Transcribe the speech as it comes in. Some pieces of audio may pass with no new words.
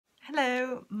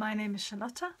Hello, my name is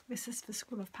Charlotte. This is the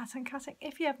School of Pattern Cutting.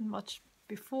 If you haven't watched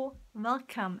before,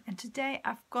 welcome. And today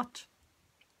I've got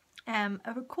a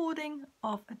recording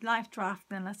of a live draft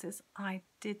analysis I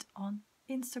did on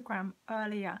Instagram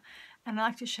earlier, and I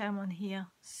like to share one here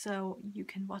so you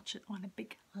can watch it on a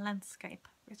big landscape,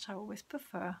 which I always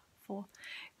prefer for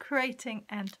creating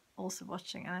and also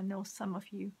watching, and I know some of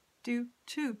you do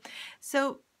too.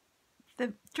 So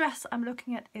the dress I'm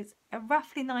looking at is a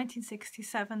roughly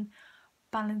 1967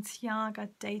 Balenciaga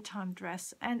daytime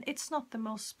dress, and it's not the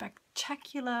most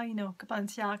spectacular, you know,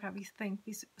 Balenciaga, we think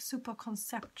these super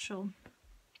conceptual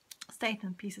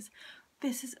statement pieces.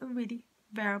 This is a really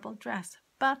wearable dress,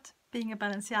 but being a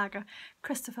Balenciaga,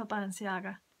 Christopher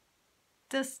Balenciaga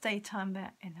does daytime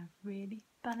wear in a really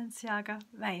Balenciaga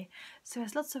way. So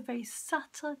there's lots of very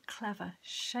subtle, clever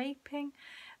shaping.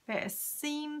 There are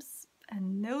seams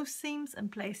and no seams in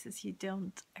places you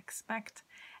don't expect,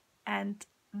 and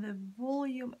the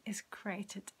volume is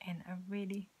created in a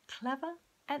really clever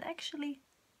and actually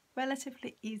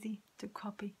relatively easy to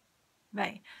copy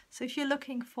way. So if you're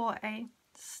looking for a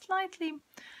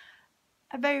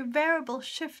very wearable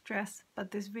shift dress,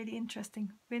 but this really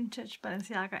interesting vintage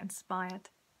Balenciaga inspired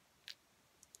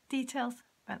details,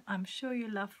 then I'm sure you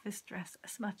love this dress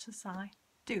as much as I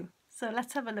do. So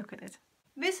let's have a look at it.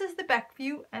 This is the back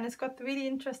view, and it's got the really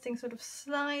interesting sort of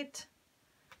slight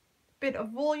bit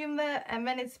of volume there, and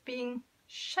then it's being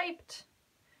shaped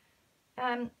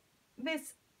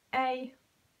with a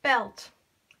belt,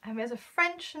 and there's a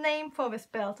French name for this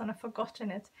belt and I've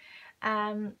forgotten it.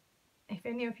 If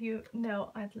any of you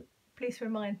know, please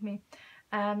remind me.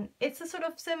 It's a sort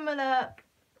of similar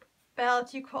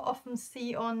belt you can often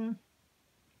see on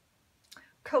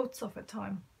coats of a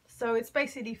time. So it's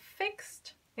basically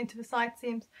fixed into the side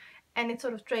seams, and it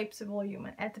sort of drapes the volume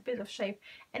and adds a bit of shape,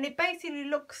 and it basically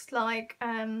looks like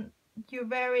you're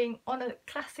wearing on a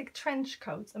classic trench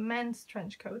coat, a men's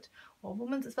trench coat, or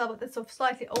women's as well, but it's sort of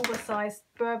slightly oversized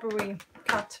Burberry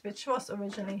cut, which was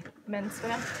originally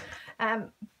menswear.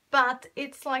 But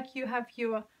it's like you have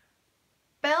your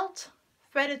belt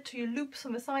threaded to your loops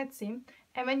on the side seam,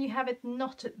 and then you have it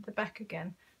knotted at the back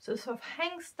again, so it sort of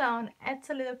hangs down, adds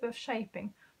a little bit of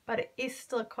shaping, but it is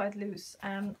still quite loose.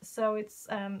 So it's,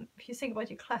 if you think about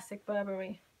your classic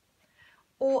Burberry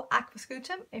or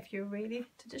aquascutum, if you're really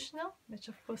traditional, which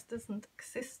of course doesn't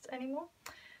exist anymore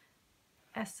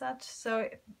as such. So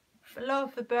a lot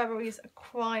of the Burberrys are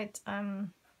quite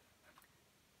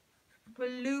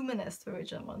voluminous, the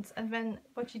original ones, and then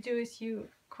what you do is you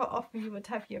quite often you would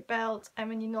have your belt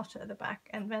and then you knot it at the back,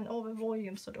 and then all the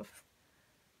volume sort of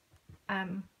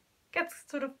gets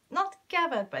sort of not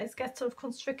gathered, but it gets sort of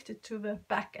constricted to the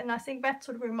back, and I think that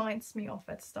sort of reminds me of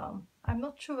that style. I'm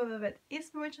not sure whether that is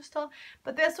the original style,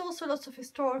 but there's also lots of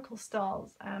historical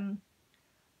styles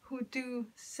who do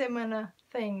similar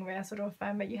thing, where sort of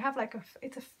you have like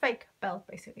it's a fake belt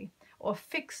basically, or a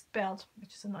fixed belt,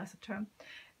 which is a nicer term,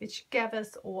 which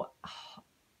gathers or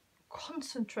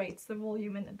concentrates the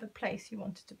volume in the place you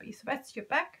want it to be. So that's your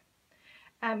back.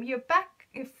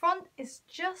 Your front is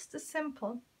just as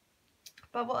simple.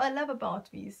 But what I love about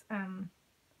these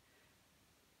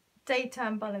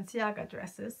daytime Balenciaga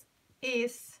dresses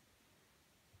is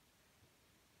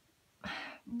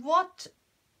what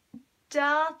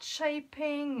dart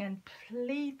shaping and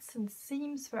pleats and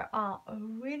seams there are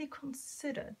really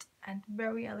considered and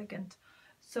very elegant.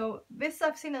 So this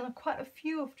I've seen on quite a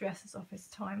few of dresses of his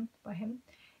time by him,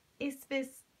 is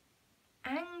this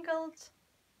angled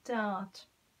dart.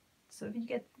 So you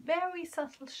get very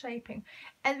subtle shaping,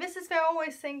 and this is where I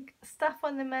always think stuff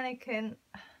on the mannequin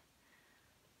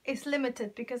is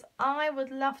limited, because I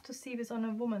would love to see this on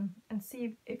a woman and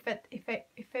see if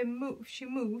she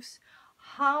moves,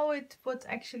 how it would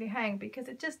actually hang, because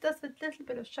it just does a little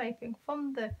bit of shaping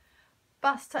from the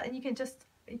bust, and you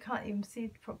can't even see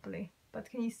it properly, but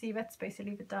can you see that's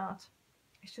basically the dart?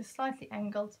 It's just slightly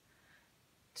angled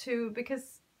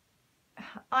because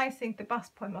I think the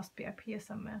bust point must be up here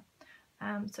somewhere.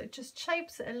 So it just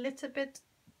shapes it a little bit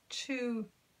to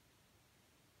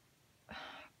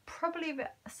probably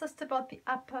just about the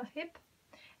upper hip,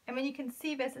 and then you can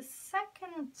see there's a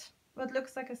second, what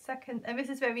looks like a second, and this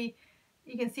is very,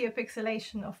 you can see a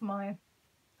pixelation of my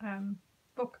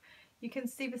book. You can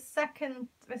see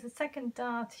there's a second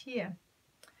dart here,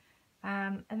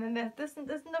 and then there doesn't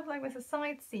look like there's a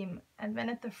side seam, and then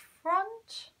at the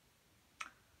front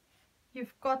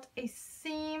you've got a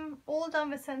seam all down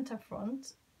the center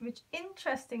front, which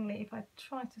interestingly, if I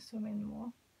try to zoom in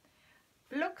more,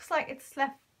 looks like it's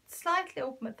left slightly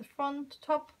open at the front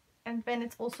top and then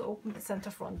it's also open the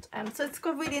center front. So it's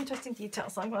got really interesting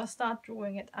details. So I'm going to start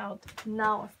drawing it out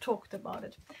now I've talked about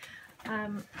it.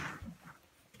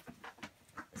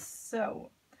 So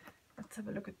let's have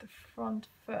a look at the front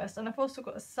first, and I've also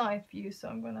got a side view, so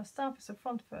I'm going to start with the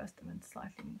front first and then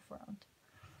slightly move around.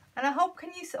 And I hope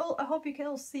you can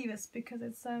all see this, because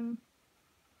it's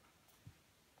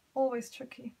always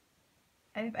tricky.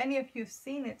 And if any of you have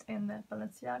seen it in the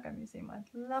Balenciaga museum, I'd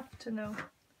love to know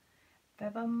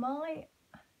whether my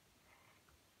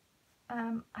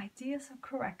ideas are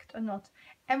correct or not.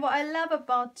 And what I love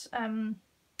about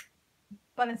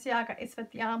Balenciaga is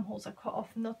that the armholes are quite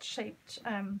often not shaped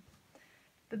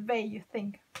the way you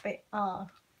think they are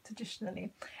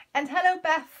traditionally. And hello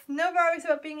Beth, no worries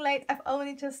about being late. I've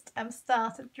only just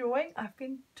started drawing. I've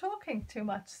been talking too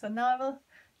much, so now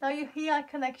you hear I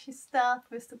can actually start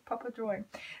with the proper drawing.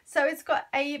 So it's got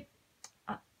a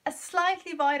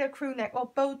slightly wider crew neck,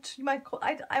 or boat, you might call.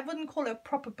 I wouldn't call it a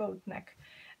proper boat neck,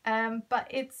 but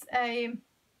it's a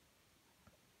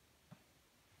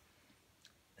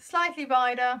slightly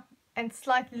wider and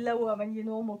slightly lower than your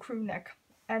normal crew neck.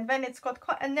 And then it's got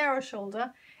quite a narrow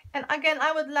shoulder. And again,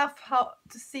 I would love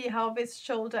to see how this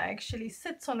shoulder actually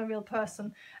sits on a real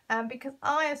person, because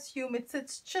I assume it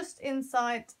sits just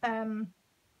inside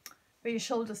where your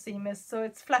shoulder seam is, so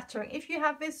it's flattering. If you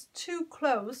have this too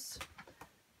close,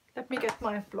 let me get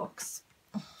my blocks.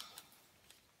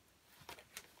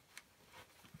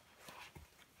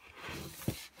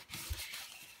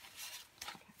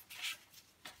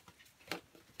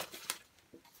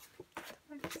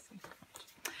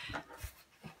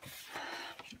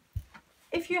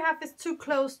 If you have this too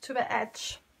close to the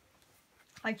edge,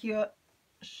 like your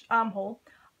armhole,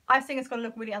 I think it's going to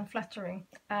look really unflattering.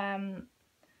 I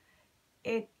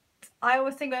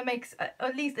always think it makes,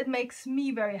 at least it makes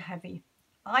me very heavy.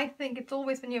 I think it's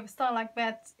always when you have a style like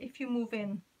that, if you move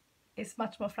in, it's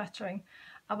much more flattering.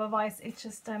 Otherwise, it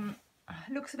just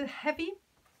looks a bit heavy.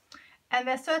 And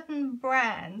there are certain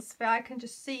brands where I can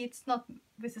just see it's not,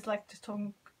 this is like just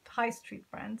talking high street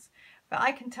brands, but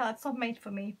I can tell it's not made for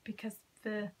me because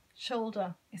the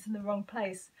shoulder is in the wrong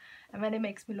place. And then it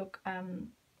makes me look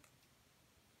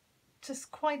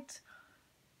just quite...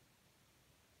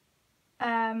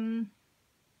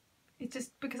 it's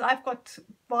just because I've got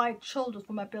wide shoulders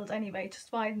for my build anyway, it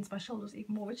just widens my shoulders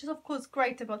even more, which is of course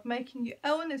great about making your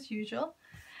own as usual,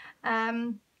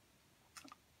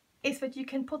 is that you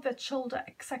can put that shoulder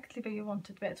exactly where you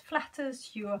want it, where it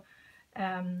flatters your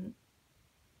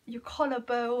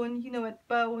collarbone, you know, at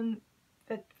bone,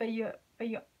 that where your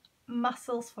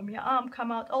muscles from your arm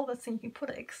come out, all those things. You can put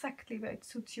it exactly where it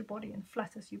suits your body and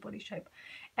flatters your body shape.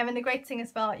 And then the great thing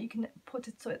as well, you can put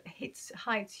it so it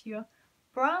hides your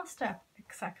bra strap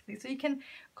exactly, so you can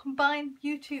combine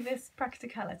beauty with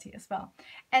practicality as well.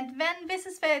 And then this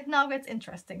is where it now gets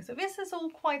interesting. So this is all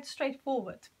quite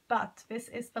straightforward, but this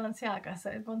is Balenciaga,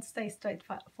 so it won't stay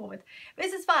straightforward.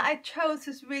 This is why I chose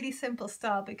this really simple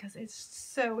style, because it's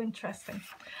so interesting.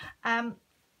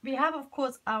 We have of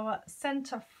course our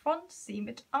center front seam,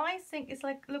 which I think is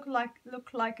like look like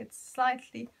it's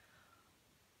slightly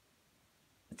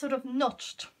sort of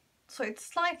notched, so it's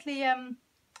slightly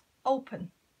open.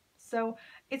 So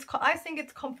it's, I think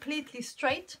it's completely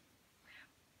straight,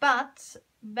 but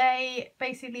they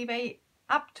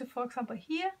up to, for example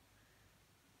here,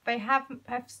 they have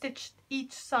stitched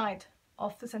each side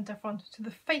of the center front to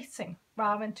the facing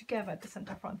rather than together at the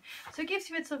center front. So it gives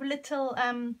you a sort of little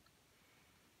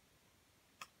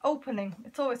opening.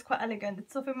 It's always quite elegant.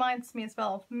 It sort of reminds me as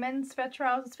well of menswear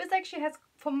trousers. This actually has,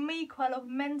 for me, quite a lot of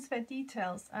menswear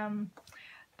details.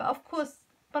 But of course,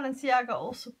 Balenciaga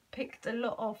also picked a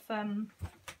lot of a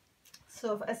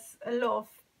lot of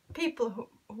people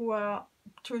who are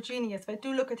true genius. They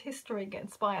do look at history, get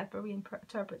inspired, but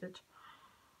reinterpret it.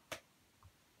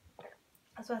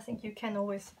 So I think you can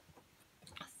always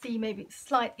see maybe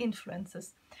slight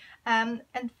influences. And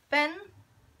then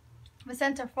the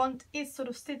center front is sort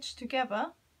of stitched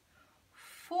together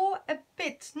for a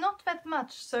bit, not that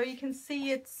much. So you can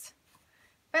see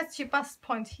that's your bust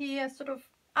point here, sort of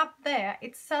up there.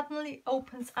 It suddenly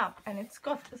opens up and it's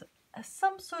got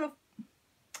some sort of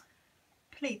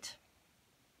pleat.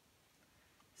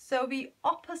 So the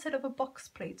opposite of a box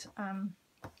pleat.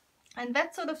 And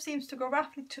that sort of seems to go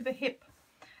roughly to the hip.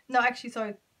 No, actually,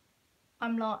 sorry,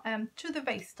 I'm not, to the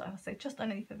waist, I would say, just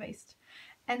underneath the waist.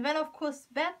 And then, of course,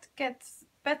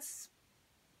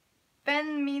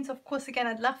 then means, of course, again,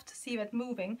 I'd love to see that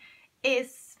moving,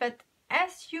 is that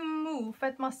as you move,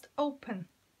 that must open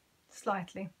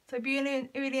slightly. So it'd be really,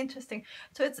 really interesting.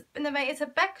 So it's, in a way, it's a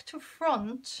back to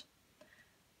front.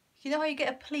 You know how you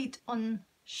get a pleat on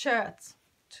shirts?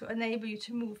 to enable you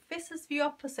to move. This is the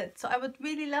opposite, so I would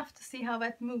really love to see how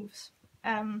that moves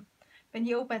when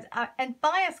you open it. And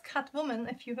Bias Cut Woman,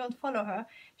 if you don't follow her,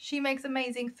 she makes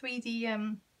amazing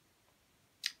 3D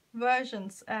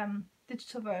versions,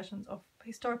 digital versions of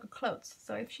historical clothes.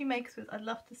 So if she makes this, I'd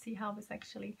love to see how this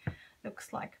actually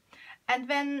looks like. And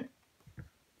then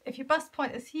if your bust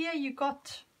point is here, you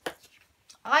got,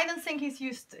 I don't think he's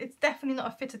used, it's definitely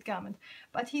not a fitted garment,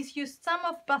 but he's used some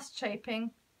of bust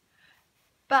shaping,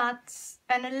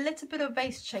 and a little bit of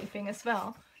waist shaping as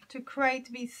well to create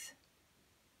these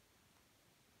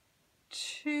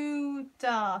two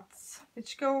darts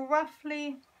which go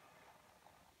roughly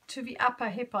to the upper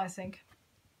hip, I think.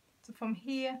 So from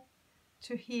here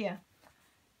to here.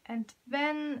 And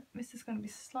then this is going to be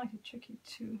slightly tricky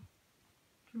to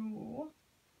draw.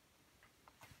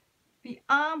 The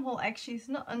armhole actually is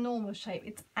not a normal shape,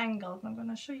 it's angled. And I'm going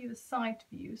to show you the side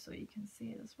view so you can see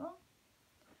it as well.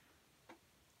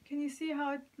 Can you see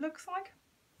how it looks like?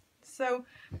 So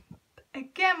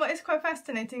again, what is quite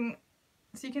fascinating,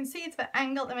 so you can see it's the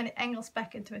angled and then it angles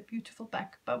back into a beautiful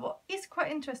back. But what is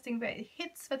quite interesting, where it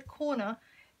hits that corner,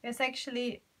 there's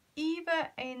actually either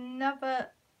another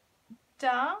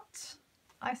dart,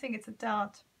 I think it's a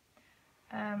dart.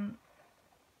 On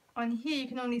here you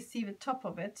can only see the top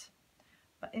of it,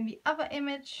 but in the other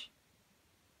image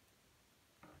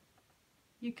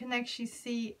you can actually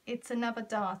see it's another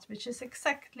dart, which is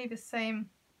exactly the same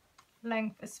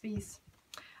length as these.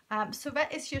 So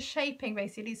that is your shaping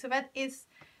basically. So that is,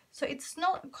 so it's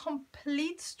not a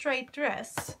complete straight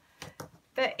dress.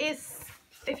 There is,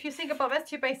 if you think about,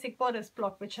 that's your basic bodice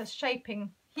block, which has shaping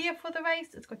here for the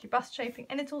waist, it's got your bust shaping,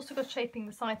 and it's also got shaping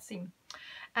the side seam.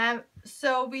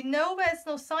 So we know there's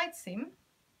no side seam.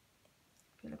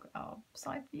 If you look at our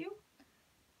side view,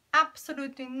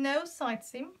 absolutely no side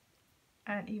seam.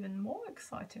 And even more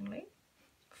excitingly,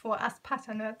 for us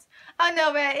pattern nerds, oh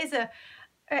no, there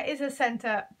is a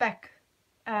center back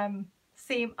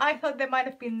seam. I thought there might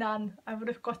have been none. I would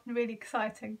have gotten really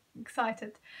excited.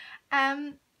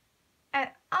 And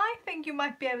I think you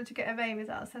might be able to get away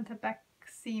without a center back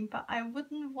seam, but I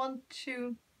wouldn't want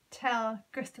to tell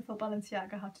Christopher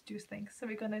Balenciaga how to do things, so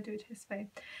we're gonna do it his way.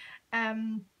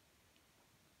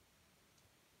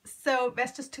 So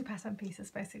there's just two pattern pieces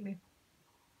basically,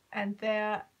 and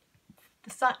they're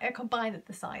combined at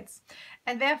the sides,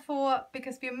 and therefore,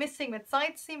 because we're missing that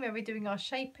side seam where we're doing our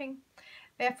shaping,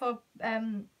 therefore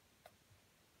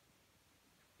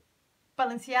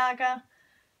Balenciaga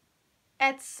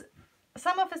adds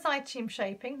some of the side seam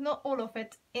shaping, not all of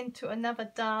it, into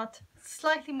another dart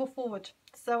slightly more forward.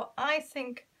 So I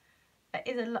think that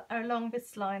is along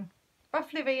this line,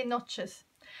 roughly where your notches.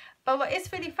 But what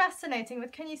is really fascinating,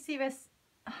 but can you see this?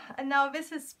 And now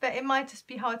this is, but it might just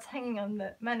be how it's hanging on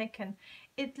the mannequin.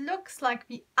 It looks like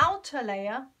the outer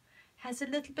layer has a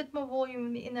little bit more volume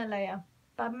than the inner layer,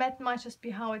 but that might just be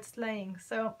how it's laying.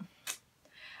 So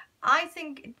I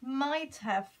think it might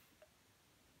have,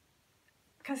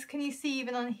 because can you see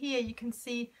even on here, you can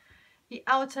see the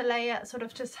outer layer sort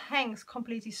of just hangs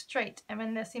completely straight, and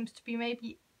then there seems to be,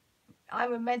 maybe, I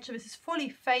would imagine this is fully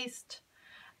faced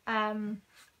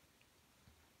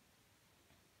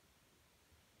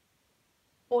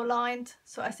or lined,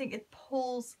 so I think it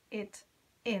pulls it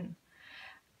in.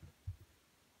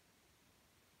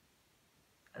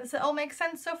 Does it all make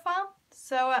sense so far?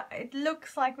 So it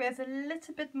looks like there's a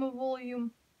little bit more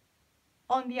volume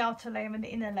on the outer layer than the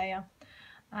inner layer.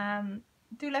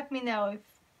 Do let me know if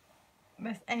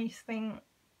there's anything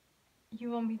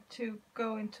you want me to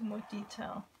go into more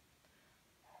detail.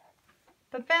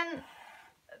 But then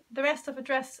the rest of the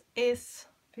dress is,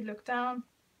 if you look down,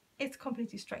 it's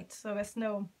completely straight, so there's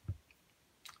no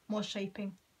more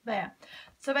shaping there.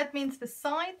 So that means the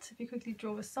side, if you quickly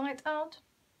draw the side out,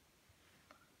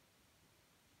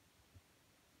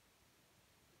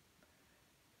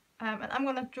 and I'm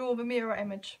going to draw the mirror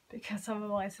image because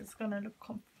otherwise it's going to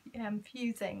look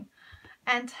confusing.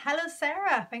 And hello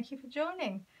Sarah, thank you for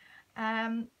joining.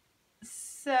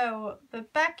 So the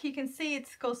back, you can see it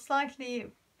goes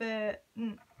slightly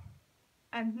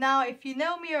and now if you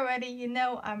know me already, you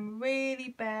know I'm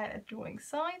really bad at drawing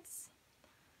sides,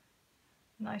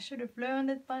 and I should have learned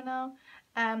it by now.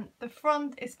 The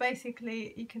front is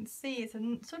basically, you can see it's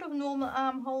a sort of normal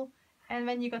armhole, and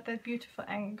then you got that beautiful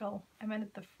angle, and then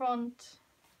at the front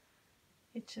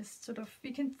it just sort of,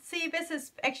 you can see this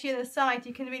is actually the side,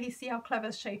 you can really see how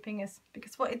clever shaping is,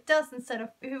 because what it does, instead of,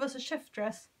 if it was a shift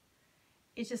dress,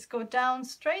 it just go down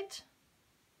straight,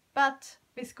 but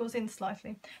this goes in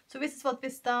slightly. So this is what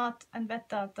this dart and that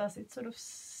dart does. It sort of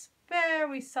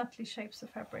very subtly shapes the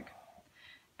fabric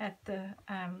at the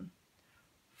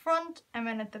front and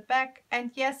then at the back.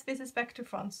 And yes, this is back to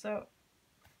front, so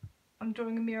I'm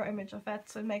drawing a mirror image of that,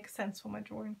 so it makes sense for my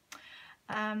drawing.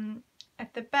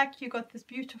 At the back you got this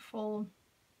beautiful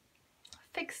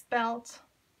fixed belt,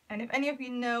 and if any of you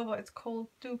know what it's called,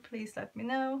 do please let me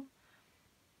know.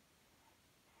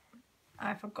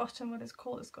 I've forgotten what it's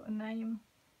called. It's got a name.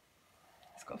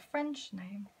 It's got a French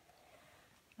name.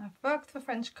 I've worked for a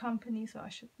French company, so I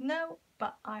should know,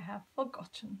 but I have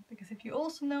forgotten. Because if you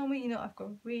also know me, you know I've got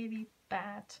really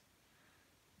bad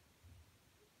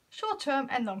short-term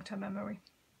and long-term memory.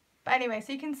 But anyway,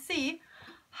 so you can see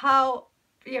how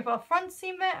we have our front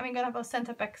seam there, and we're going to have our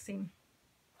center back seam.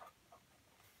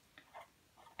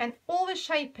 And all the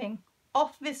shaping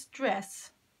of this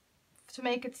dress, to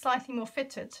make it slightly more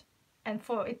fitted and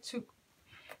for it to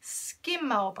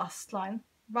skim our bust line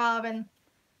rather than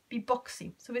be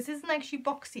boxy. So this isn't actually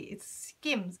boxy, it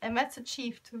skims, and that's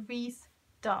achieved through these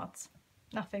darts,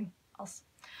 nothing else.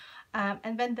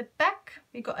 And then the back,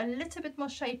 we got a little bit more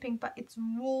shaping, but it's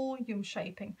volume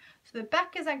shaping. So the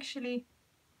back is actually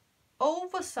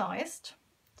oversized,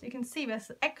 so you can see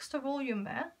there's extra volume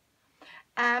there.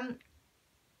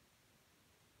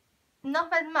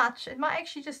 Not that much. It might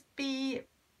actually just be,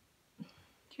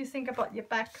 if you think about your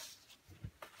back,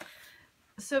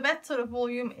 so that sort of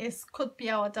volume could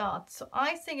be our dart. So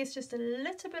I think it's just a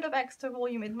little bit of extra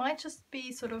volume. It might just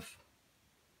be sort of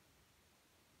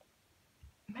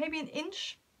maybe an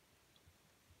inch,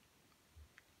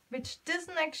 which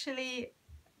doesn't actually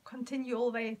continue all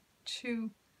the way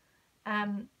to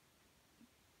the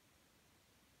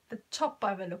top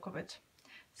by the look of it.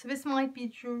 So this might be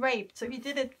draped. So if you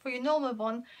did it for your normal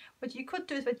one, what you could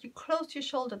do is that you close your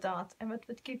shoulder dart, and that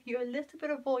would give you a little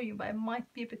bit of volume, but it might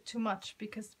be a bit too much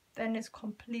because then it's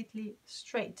completely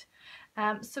straight.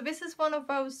 So this is one of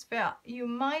those where you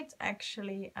might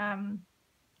actually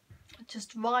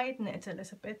just widen it a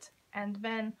little bit and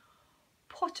then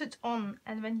put it on,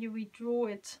 and then you redraw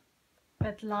it,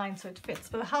 that line, so it fits.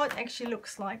 But how it actually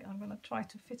looks like, I'm going to try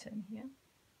to fit it in here.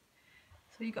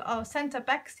 So you got our center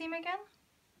back seam again.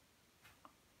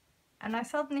 And I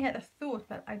suddenly had a thought,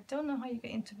 but I don't know how you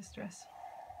get into this dress.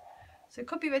 So it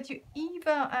could be that you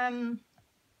either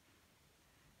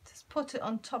just put it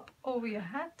on top over your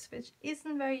hat, which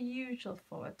isn't very usual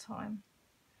for a time.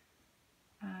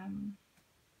 And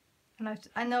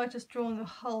I know I just drawn the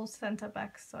whole center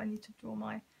back, so I need to draw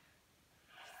my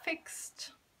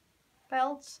fixed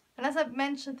belt. And as I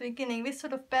mentioned at the beginning, this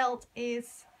sort of belt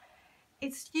it's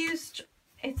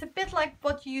a bit like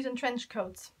what you use in trench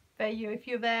coats. If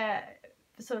you wear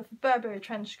the sort of Burberry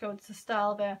trench coat, it's a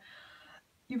style where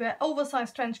you wear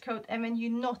oversized trench coat and then you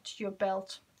knot your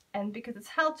belt, and because it's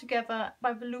held together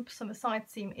by the loops on the side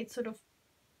seam, it sort of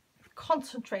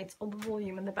concentrates all the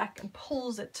volume in the back and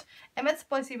pulls it. And that's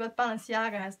basically what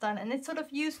Balenciaga has done, and it's sort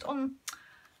of used on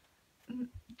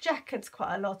jackets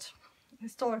quite a lot,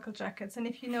 historical jackets. And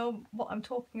if you know what I'm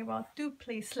talking about, do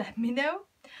please let me know.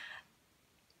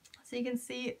 So you can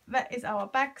see that is our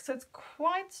back. So it's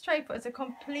quite straightforward. It's a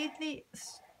completely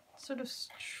sort of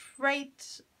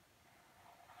straight.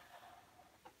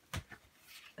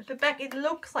 At the back it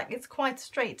looks like it's quite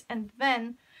straight, and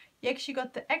then you actually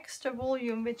got the extra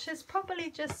volume, which is probably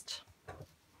just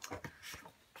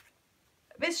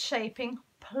this shaping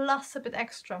plus a bit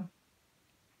extra.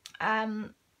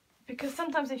 Because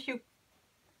sometimes if you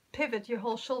pivot your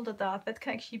whole shoulder dart, that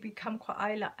can actually become quite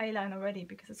eyeline already,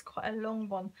 because it's quite a long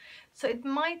one. So it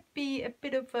might be a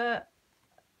bit of a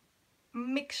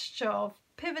mixture of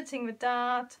pivoting the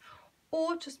dart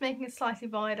or just making it slightly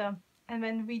wider and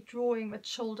then redrawing that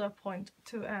shoulder point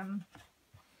to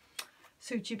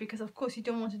suit you, because of course you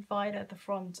don't want it wider at the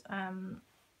front. So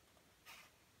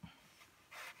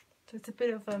it's a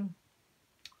bit of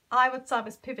I would start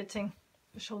with pivoting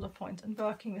the shoulder point and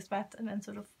working with that, and then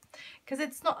sort of, because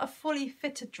it's not a fully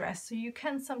fitted dress, so you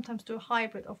can sometimes do a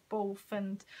hybrid of both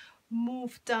and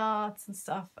move darts and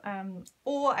stuff.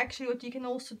 Or actually what you can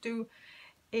also do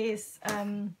is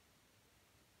I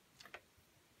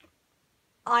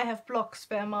have blocks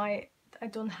where I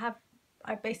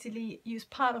basically use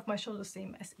part of my shoulder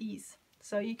seam as ease.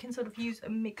 So you can sort of use a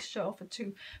mixture of the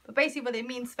two. But basically what it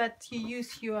means that you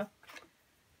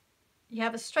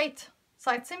have a straight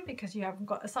side seam because you haven't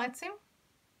got a side seam.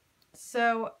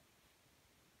 So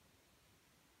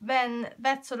then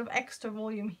that sort of extra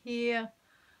volume here,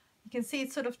 you can see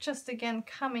it's sort of just again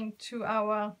coming to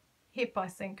our hip, I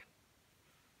think.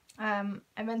 And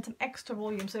then some extra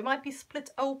volume, so it might be split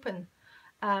open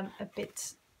a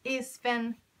bit, is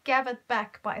then gathered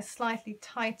back by a slightly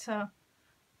tighter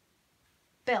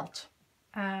belt.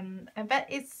 And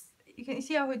that is, you can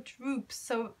see how it droops.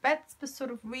 So that's the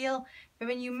sort of real, but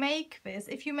when you make this,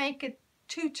 if you make it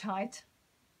too tight,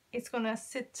 it's gonna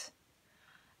sit,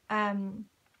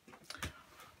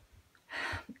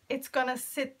 it's gonna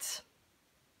sit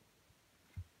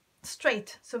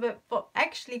straight. So what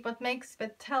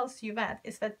tells you that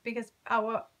is that because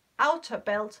our outer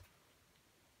belt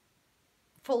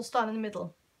falls down in the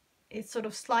middle, it's sort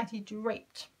of slightly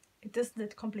draped, it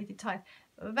isn't completely tight.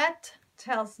 That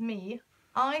tells me,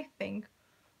 I think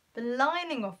the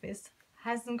lining of this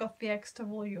hasn't got the extra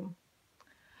volume.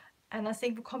 And I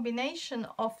think the combination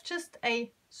of just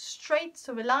a straight,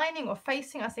 so the lining or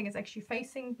facing, I think it's actually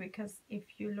facing, because if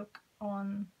you look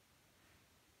on,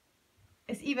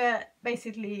 it's either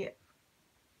basically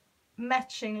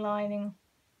matching lining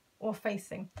or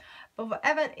facing. But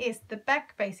whatever it is, the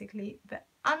back, basically, the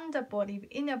underbody, the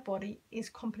inner body is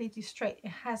completely straight. It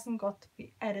hasn't got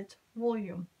the added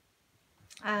volume.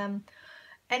 And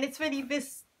it's really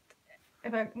this,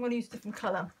 if I'm going to use a different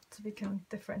color so we can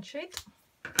differentiate.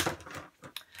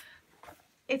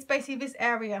 It's basically this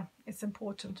area, it's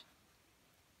important.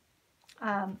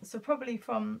 So probably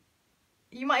from,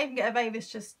 you might even get away with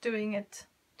just doing it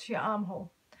to your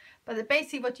armhole. But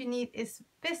basically what you need is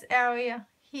this area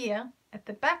here at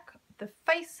the back, the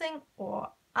facing or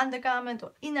undergarment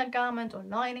or inner garment or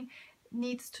lining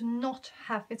needs to not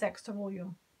have this extra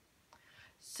volume.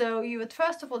 So you would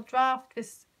first of all draft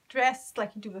this dress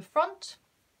like you do the front.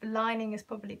 The lining is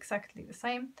probably exactly the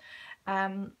same.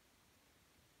 And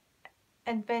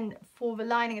then for the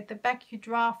lining at the back, you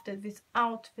draft it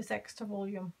without this extra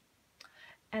volume.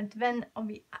 And then on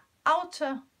the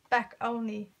outer back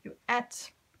only, you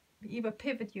either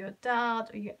pivot your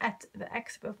dart or you add the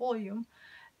extra volume.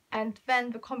 And then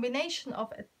the combination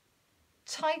of a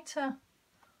tighter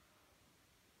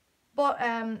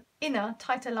inner,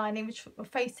 tighter lining, which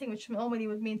facing, which normally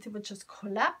would mean it would just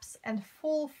collapse and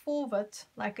fall forward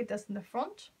like it does in the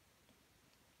front.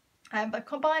 But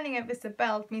combining it with the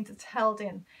belt means it's held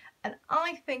in. And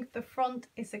I think the front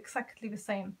is exactly the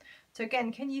same. So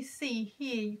again, can you see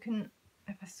here, you can,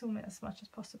 if I zoom in as much as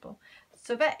possible.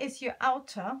 So that is your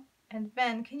outer, and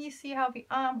then can you see how the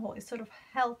armhole is sort of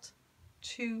held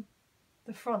to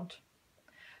the front?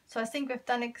 So I think we've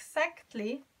done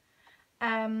exactly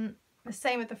the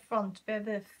same at the front, where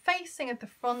the facing at the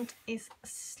front is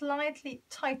slightly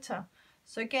tighter.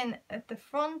 So again, at the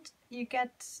front you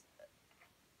get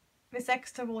this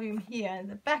extra volume here. In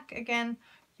the back again,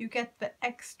 you get the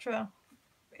extra,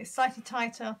 it's slightly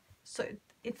tighter, so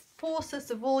it forces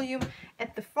the volume.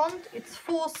 At the front, it's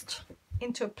forced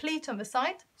into a pleat on the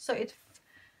side, so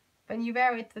when you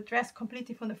wear it, the dress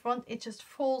completely from the front, it just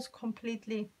falls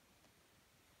completely,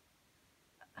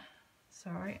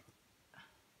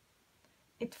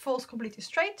 it falls completely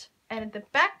straight. And at the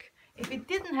back, if it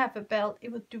didn't have a belt,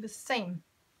 it would do the same,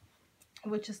 it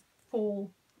would just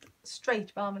fall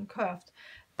straight rather than curved.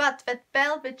 But that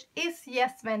belt, which is,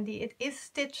 yes Wendy, it is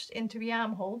stitched into the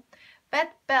armhole,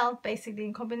 that belt basically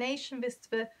in combination with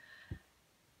the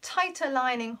tighter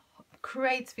lining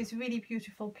creates these really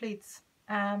beautiful pleats.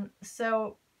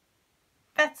 So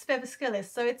that's where the skill is.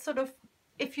 So it's sort of,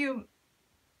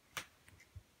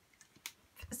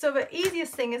 so the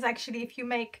easiest thing is actually if you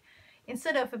make,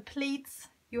 instead of the pleats,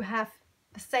 you have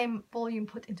the same volume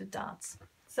put into darts.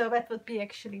 So that would be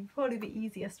actually probably the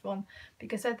easiest one,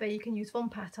 because that way you can use one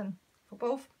pattern for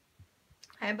both.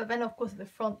 But then of course at the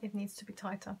front it needs to be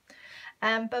tighter.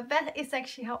 But that is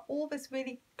actually how all this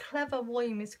really clever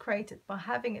volume is created, by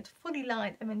having it fully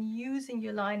lined and then using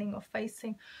your lining or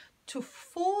facing to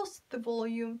force the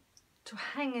volume to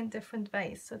hang in different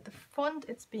ways. So at the front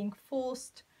it's being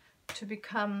forced to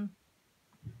become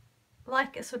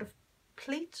like a sort of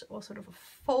pleat or sort of a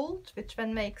fold, which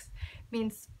then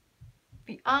means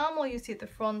the armhole you see at the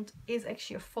front is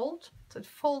actually a fold, so it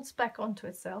folds back onto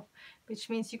itself, which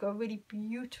means you got a really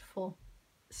beautiful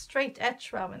straight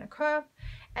edge rather than a curve.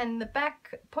 And in the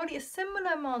back, probably a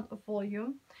similar amount of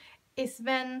volume is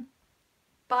then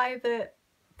by the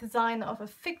designer of a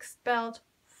fixed belt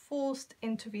forced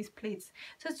into these pleats.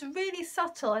 So it's really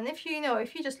subtle, and if you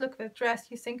just look at the dress,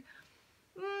 you think,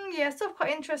 yeah, it's still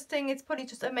quite interesting. It's probably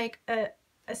just I make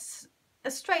a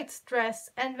straight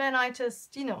dress and then I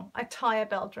just, I tie a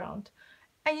belt around.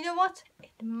 And you know what?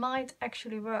 It might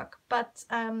actually work, but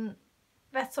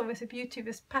that's always the beauty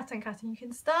with pattern cutting.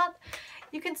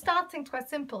 You can start things quite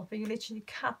simple, where you literally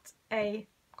cut a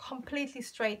completely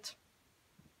straight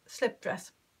slip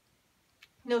dress.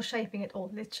 No shaping at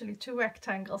all, literally 2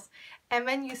 rectangles. And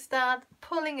then you start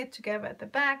pulling it together at the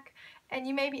back, and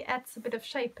you maybe add a bit of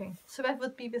shaping. So that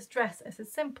would be this dress as it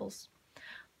simples.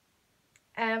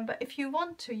 But if you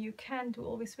want to, you can do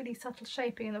all this really subtle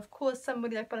shaping, and of course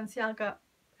somebody like Balenciaga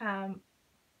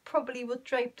probably would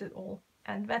drape it all,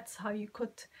 and that's how you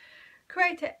could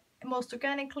create it most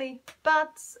organically.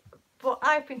 But what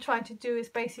I've been trying to do is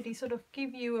basically sort of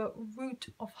give you a route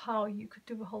of how you could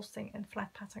do the whole thing in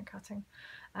flat pattern cutting.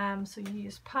 So you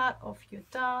use part of your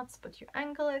darts, but you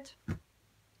angle it.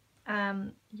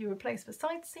 You replace the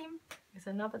side seam with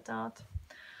another dart.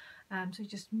 So you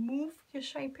just move your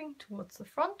shaping towards the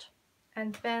front,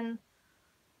 and then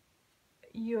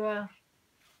your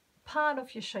part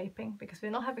of your shaping, because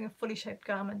we're not having a fully shaped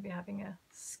garment, we're having a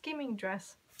skimming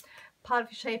dress, part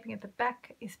of your shaping at the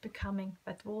back is becoming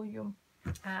that volume,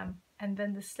 and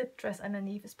then the slip dress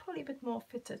underneath is probably a bit more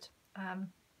fitted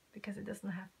because it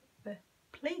doesn't have the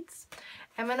pleats.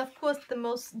 And then of course the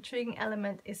most intriguing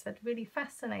element is that really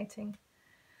fascinating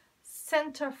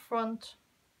center front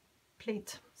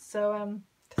pleat. So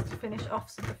just to finish off,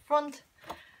 so the front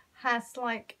has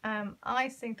like, I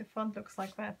think the front looks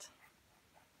like that.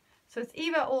 So it's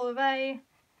either all the way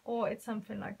or it's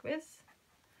something like this,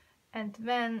 and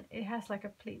then it has like a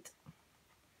pleat.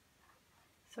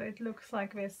 So it looks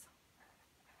like this.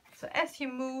 So as you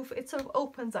move, it sort of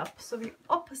opens up. So the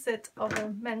opposite of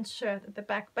a men's shirt at the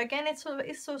back. But again, it sort of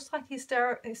is so slightly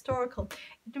historical.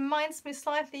 It reminds me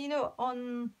slightly, you know,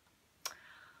 on,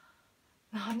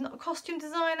 I'm not a costume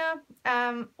designer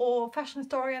or fashion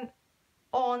historian,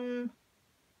 on,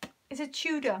 is it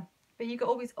Tudor? Where you got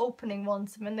all these opening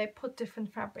ones and then they put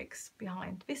different fabrics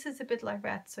behind. This is a bit like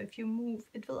that. So if you move,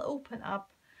 it will open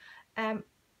up. And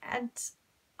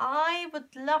I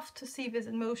would love to see this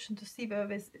in motion, to see whether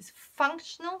this is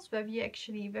functional, so whether you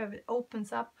actually, whether it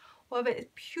opens up, or whether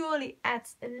it purely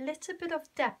adds a little bit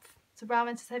of depth. So rather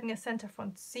than just having a center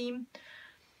front seam,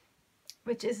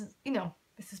 which is, you know,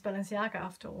 this is Balenciaga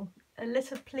after all, a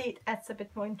little pleat adds a bit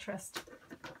more interest.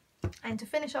 And to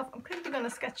finish off, I'm quickly going to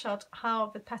sketch out how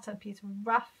the pattern piece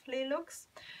roughly looks.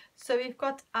 So we've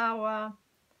got our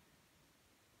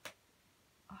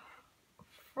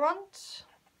front,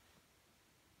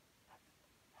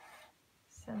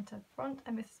 center front,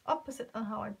 and this is opposite on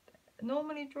how I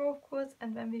normally draw, of course.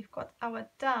 And then we've got our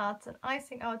darts, and I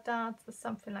think our darts are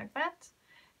something like that.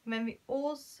 And then we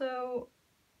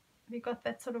got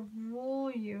that sort of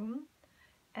volume,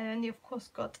 and then you of course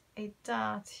got a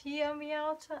dart here on the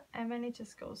outer, and then it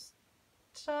just goes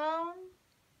down,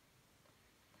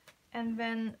 and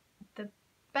then the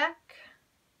back,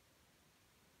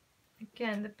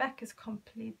 again the back is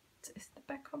complete. Is the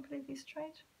back completely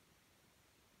straight?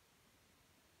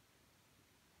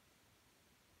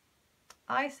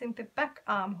 I think the back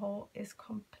armhole is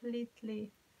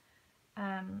completely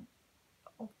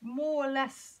more or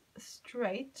less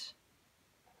straight,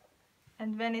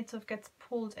 and then it sort of gets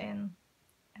pulled in,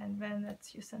 and then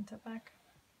that's your center back.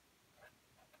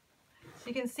 So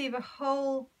you can see the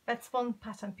whole, that's one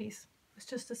pattern piece. It's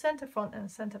just a center front and a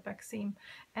center back seam,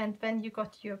 and then you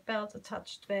got your belt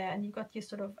attached there, and you got your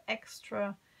sort of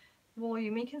extra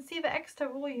volume. You can see the extra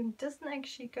volume doesn't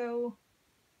actually go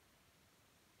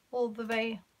all the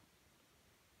way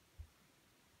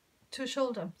to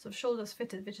shoulder, so shoulders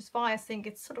fitted, which is why I think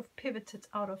it's sort of pivoted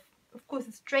out of course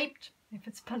it's draped if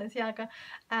it's Balenciaga,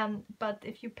 but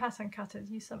if you pattern cut it,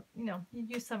 you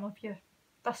use some of your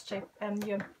bust shape and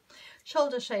your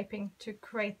shoulder shaping to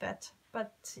create that.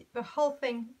 But the whole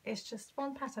thing is just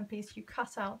one pattern piece you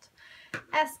cut out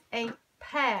as a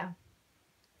pair,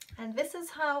 and this is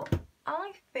how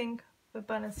I think the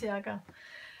Balenciaga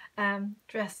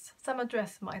summer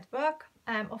dress might work.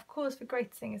 Of course, the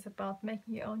great thing is about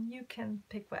making your own. You can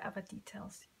pick whatever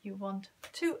details you want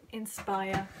to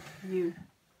inspire you.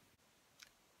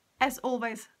 As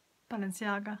always,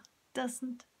 Balenciaga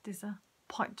doesn't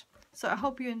disappoint. So I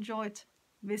hope you enjoyed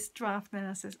this draft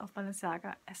analysis of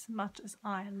Balenciaga as much as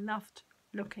I loved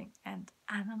looking and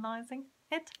analyzing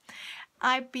it.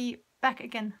 I'll be back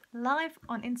again live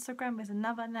on Instagram with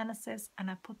another analysis, and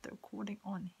I put the recording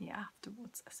on here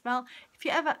afterwards as well. If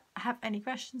you ever have any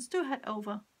questions, do head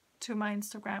over to my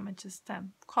Instagram and just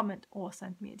comment or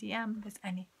send me a DM with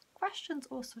any questions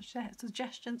or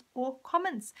suggestions or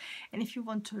comments. And if you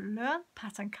want to learn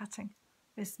pattern cutting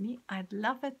with me, I'd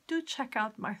love it. Do check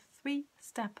out my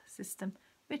 3-step system,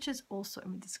 which is also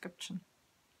in the description.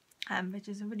 Which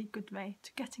is a really good way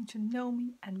to getting to know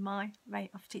me and my way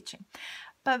of teaching.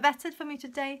 But that's it for me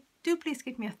today. Do please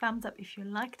give me a thumbs up if you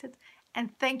liked it,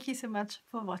 and thank you so much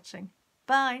for watching.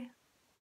 Bye!